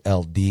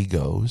WLD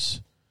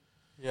goes.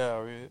 Yeah,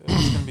 we're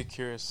just going to be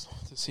curious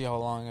to see how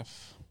long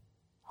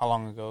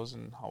it goes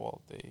and how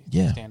well they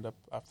stand up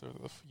after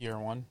the year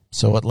one.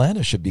 So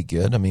Atlanta should be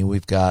good. I mean,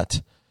 we've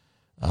got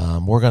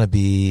I'm going to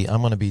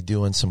be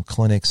doing some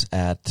clinics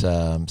at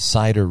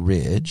Cider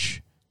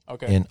Ridge.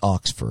 Okay. In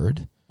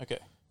Oxford. Okay.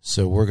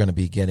 So we're going to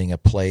be getting a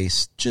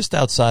place just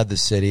outside the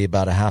city,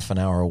 about a half an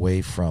hour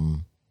away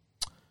from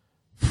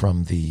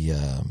the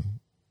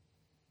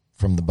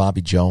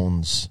Bobby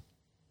Jones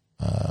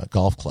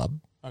golf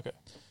club. Okay.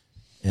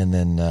 And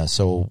then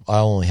so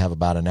I'll only have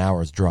about an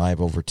hour's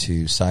drive over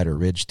to Cider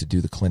Ridge to do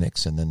the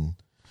clinics, and then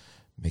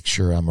make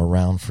sure I'm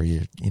around for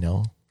you,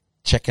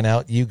 checking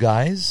out you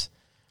guys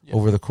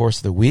over the course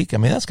of the week. I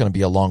mean, that's going to be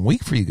a long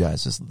week for you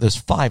guys. There's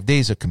 5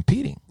 days of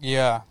competing.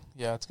 Yeah.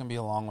 Yeah, it's going to be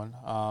a long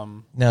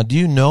one. Now, do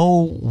you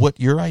know what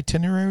your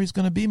itinerary is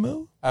going to be,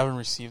 Moo? I haven't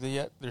received it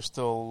yet. They're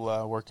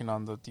still working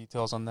on the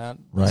details on that.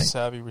 Right.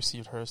 Savvy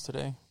received hers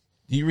today.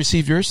 You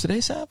received yours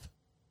today, Sav?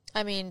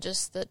 I mean,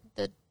 just the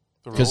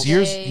because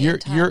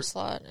your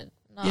slot,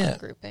 not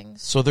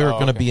groupings. So they're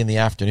going to be in the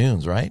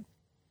afternoons, right?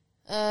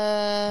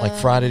 Like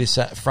Friday,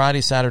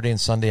 Saturday,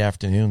 and Sunday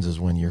afternoons is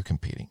when you're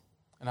competing.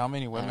 And how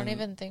many women? I don't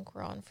even think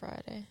we're on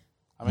Friday.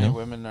 How many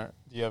women are?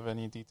 Do you have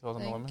any details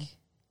on the women?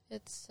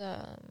 It's I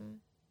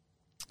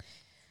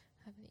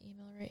have the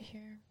email right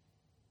here.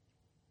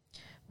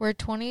 We're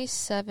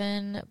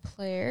 27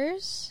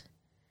 players,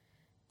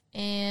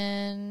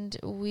 and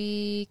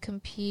we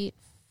compete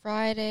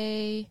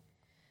Friday.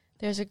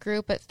 There's a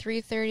group at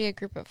 3:30, a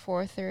group at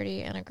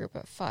 4:30, and a group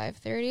at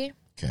 5:30.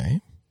 Okay.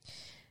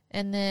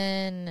 And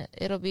then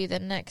it'll be the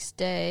next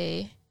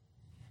day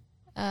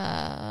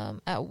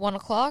at 1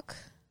 o'clock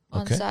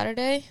on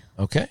Saturday.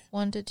 Okay.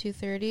 1 to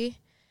 2:30.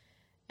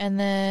 And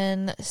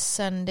then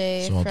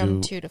Sunday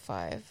from 2 to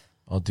 5.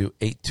 I'll do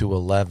 8 to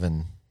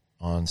 11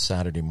 on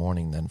Saturday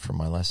morning then for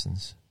my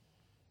lessons.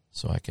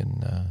 So I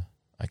can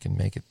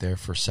make it there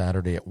for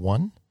Saturday at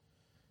 1.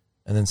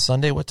 And then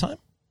Sunday, what time?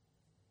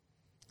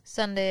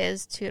 Sunday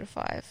is 2 to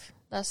 5.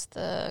 That's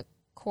the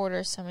quarter,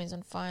 semis,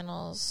 and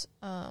finals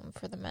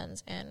for the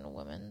men's and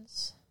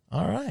women's.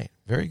 All right.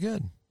 Very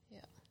good. Yeah.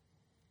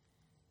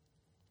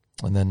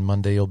 And then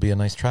Monday will be a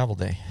nice travel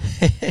day.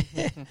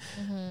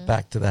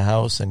 Back to the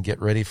house and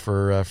get ready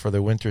for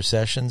the winter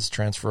sessions.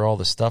 Transfer all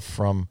the stuff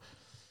from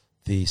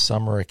the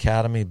summer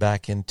academy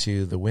back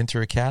into the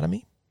winter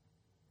academy.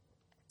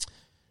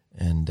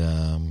 And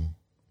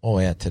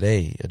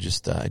today I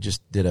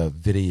just did a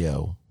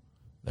video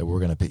that we're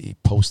going to be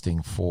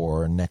posting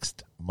for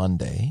next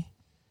Monday.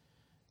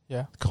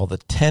 Yeah. Called the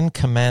 10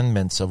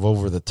 Commandments of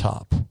Over the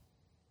Top.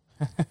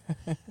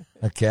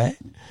 Okay.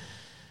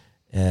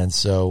 And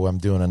so I'm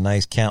doing a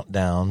nice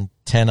countdown,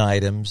 10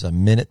 items, a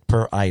minute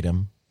per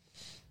item.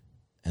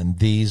 And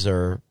these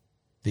are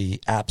the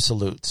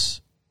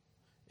absolutes.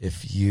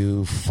 If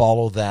you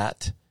follow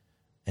that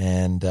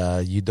and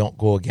you don't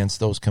go against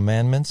those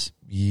commandments,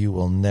 you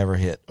will never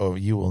hit, or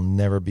you will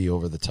never be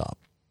over the top.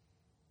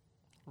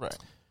 Right.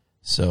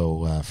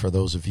 So for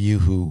those of you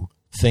who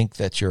think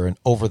that you're an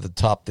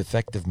over-the-top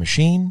defective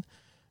machine,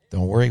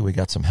 don't worry. We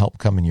got some help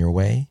coming your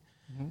way.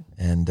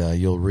 And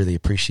you'll really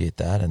appreciate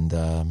that.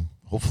 And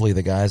hopefully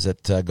the guys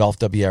at Golf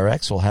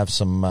WRX will have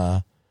some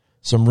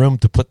room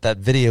to put that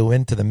video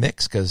into the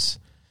mix, because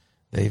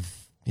they've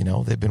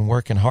been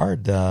working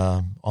hard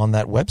on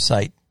that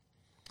website.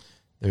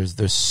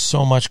 There's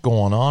so much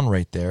going on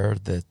right there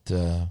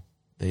that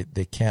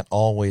they can't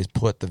always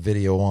put the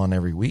video on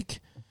every week,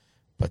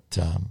 but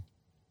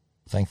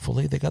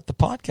thankfully they got the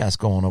podcast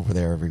going over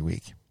there every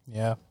week.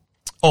 Yeah.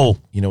 Oh,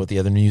 you know what the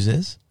other news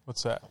is?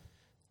 What's that?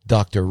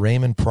 Dr.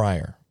 Raymond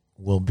Pryor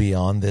will be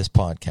on this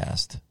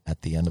podcast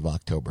at the end of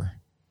October.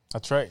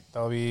 That's right.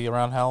 That'll be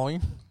around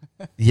Halloween.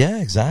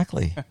 Yeah,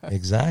 exactly.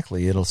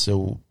 Exactly.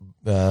 Halloween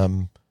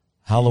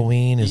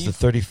is the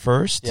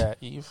 31st. Yeah,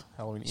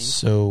 Halloween Eve.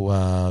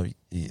 So,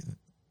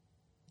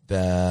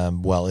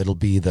 it'll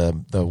be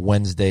the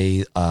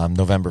Wednesday,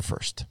 November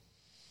 1st.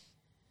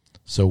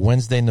 So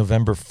Wednesday,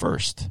 November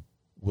 1st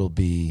will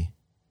be...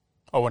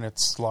 Oh, when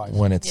it's live.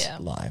 When it's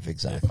live,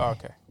 exactly. Yeah.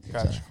 Okay,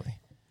 gotcha. Exactly.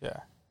 Yeah.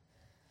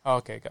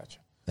 Okay, gotcha.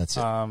 That's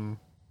it.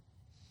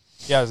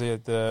 Yeah,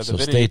 the so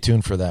video. Stay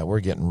tuned for that. We're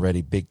getting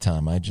ready big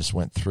time. I just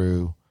went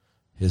through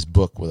his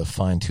book with a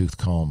fine-tooth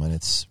comb, and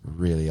it's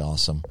really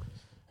awesome.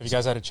 Have you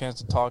guys had a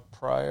chance to talk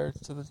prior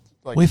to the...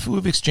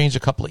 We've exchanged a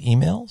couple of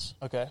emails.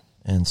 Okay.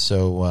 And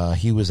so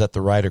he was at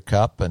the Ryder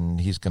Cup, and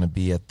he's going to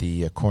be at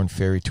the Corn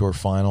Ferry Tour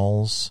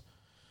Finals.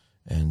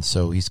 And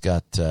so he's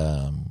got...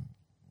 and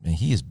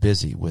he is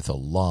busy with a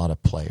lot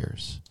of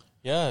players.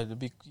 Yeah, it's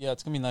going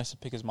to be nice to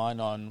pick his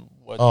mind on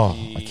what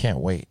I can't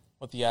wait.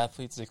 What the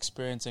athlete's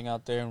experiencing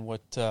out there and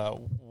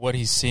what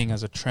he's seeing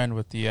as a trend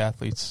with the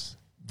athletes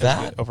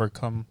that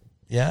overcome.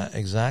 Yeah,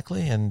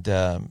 exactly. And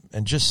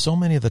just so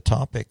many of the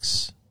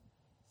topics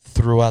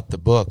throughout the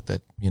book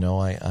that,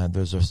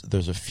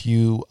 there's a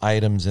few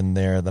items in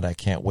there that I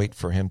can't wait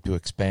for him to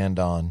expand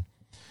on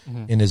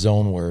in his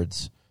own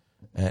words.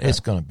 And it's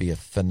going to be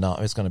it's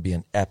going to be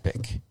an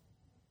epic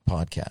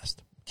podcast.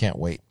 Can't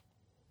wait.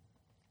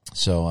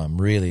 So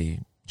I'm really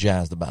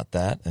jazzed about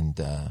that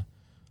and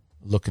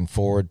looking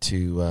forward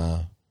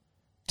to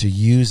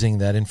using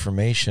that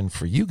information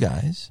for you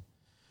guys.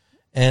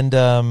 And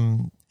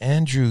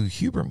Andrew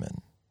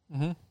Huberman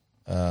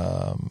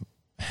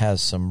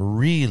has some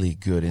really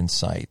good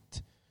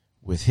insight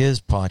with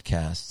his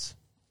podcasts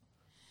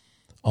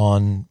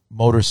on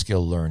motor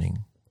skill learning.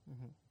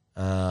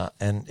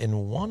 And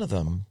in one of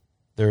them,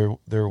 there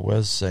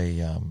was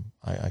a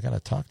I got to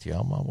talk to you.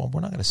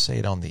 We're not going to say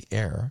it on the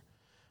air,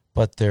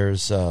 but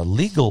there's a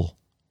legal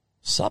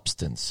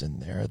substance in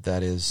there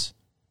that is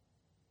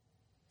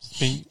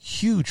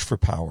huge for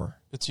power.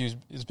 It's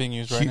being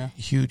used right now.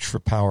 Huge for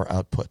power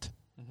output.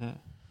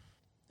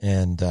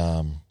 And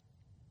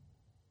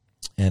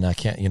I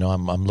can't.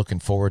 I'm looking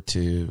forward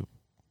to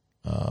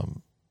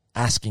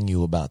asking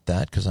you about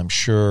that because I'm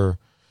sure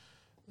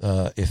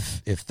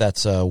if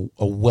that's a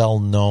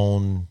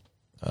well-known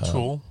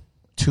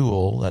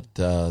tool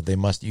that they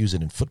must use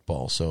it in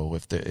football. So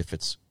if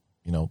it's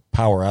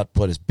power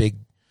output is big,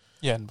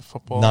 in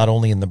football, not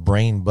only in the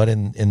brain but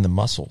in the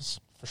muscles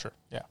for sure.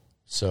 Yeah.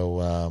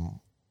 So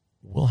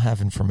we'll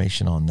have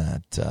information on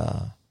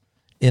that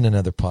in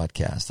another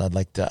podcast.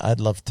 I'd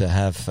love to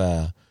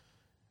have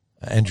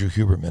Andrew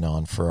Huberman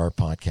on for our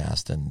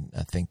podcast, and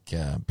I think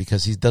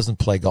because he doesn't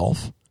play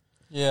golf.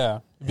 Yeah,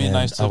 it'd be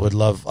nice. I would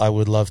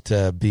love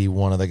to be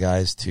one of the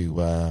guys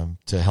to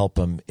help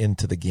him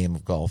into the game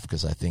of golf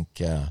because I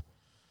think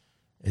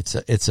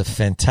it's a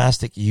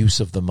fantastic use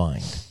of the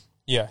mind.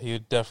 Yeah, he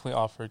would definitely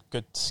offer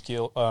good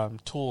skill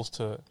tools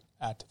to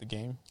add to the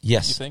game.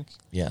 Yes, you think?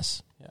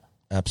 Yes. Yeah.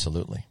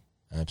 Absolutely.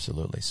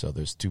 So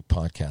there's 2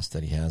 podcasts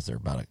that he has. They're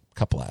about a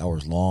couple of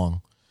hours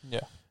long.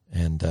 Yeah.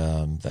 And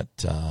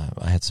that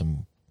I had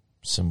some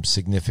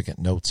significant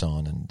notes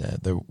on, and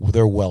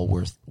they're well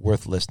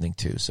worth listening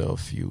to. So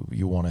if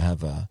you want to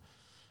have a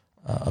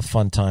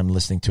fun time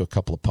listening to a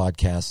couple of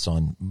podcasts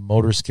on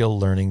motor skill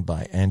learning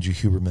by Andrew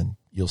Huberman,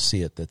 you'll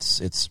see it.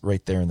 It's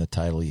right there in the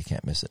title. You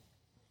can't miss it.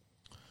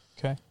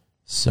 Okay.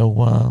 So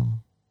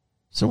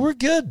we're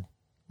good.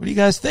 What do you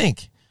guys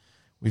think?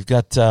 We've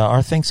got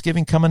our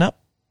Thanksgiving coming up,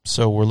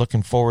 so we're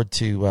looking forward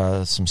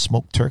to some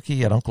smoked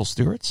turkey at Uncle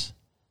Stewart's.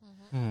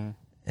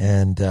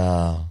 And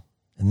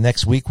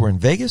next week we're in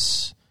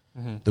Vegas.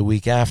 The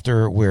week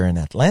after we're in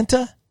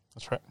Atlanta.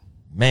 That's right.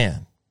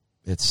 Man,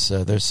 it's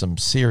there's some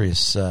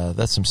serious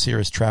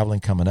traveling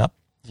coming up.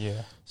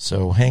 Yeah.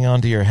 So hang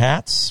on to your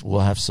hats.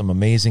 We'll have some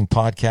amazing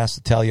podcasts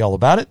to tell you all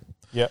about it.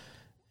 Yep.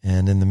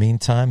 And in the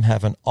meantime,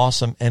 have an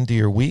awesome end of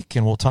your week,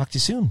 and we'll talk to you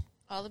soon.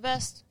 All the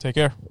best. Take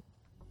care.